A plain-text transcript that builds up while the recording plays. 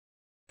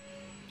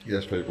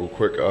Yes, people,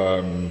 quick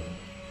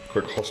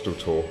hostel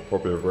tour.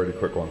 Probably a really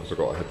quick one because I've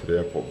got to head to the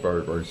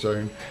airport very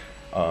soon.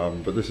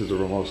 But this is the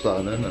room I was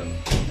staying in, and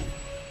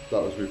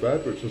that was my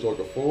bed, which was like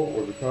a fort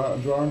with the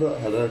curtains around it.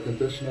 Had air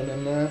conditioning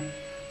in there.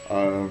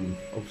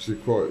 Obviously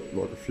quite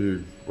like a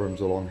few rooms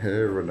along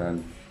here, and then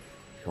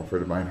you come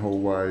through the main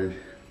hallway,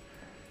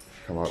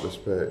 come out this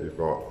bit, you've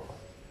got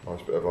a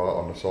nice bit of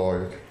art on the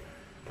side,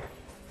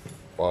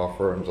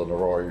 bathrooms on the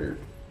right,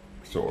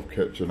 sort of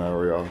kitchen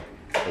area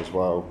as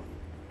well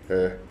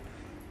here.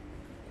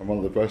 And one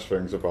of the best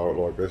things about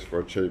like this for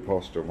a cheap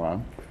hostel,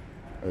 man,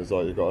 is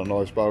like you've got a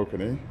nice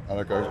balcony and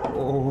it goes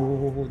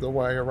all the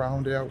way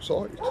around the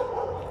outside,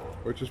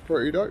 which is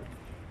pretty dope.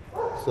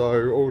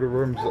 So all the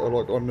rooms that are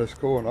like on this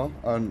corner,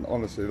 and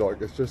honestly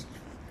like it's just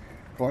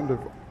kind of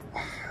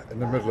in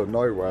the middle of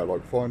nowhere.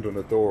 Like finding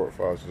a door at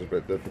first is a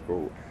bit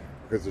difficult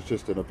because it's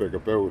just in a bigger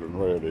building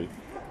really.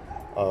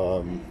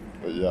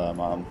 But yeah,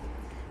 man,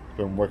 it's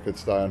been wicked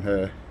staying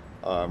here.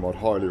 I'd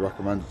highly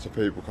recommend it to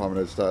people coming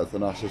in to stay at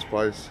Thanasis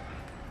place.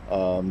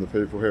 The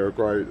people here are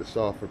great, the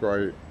staff are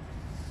great,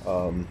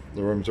 the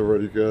rooms are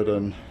really good,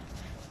 and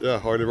yeah,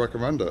 highly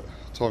recommend it.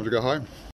 Time to go home.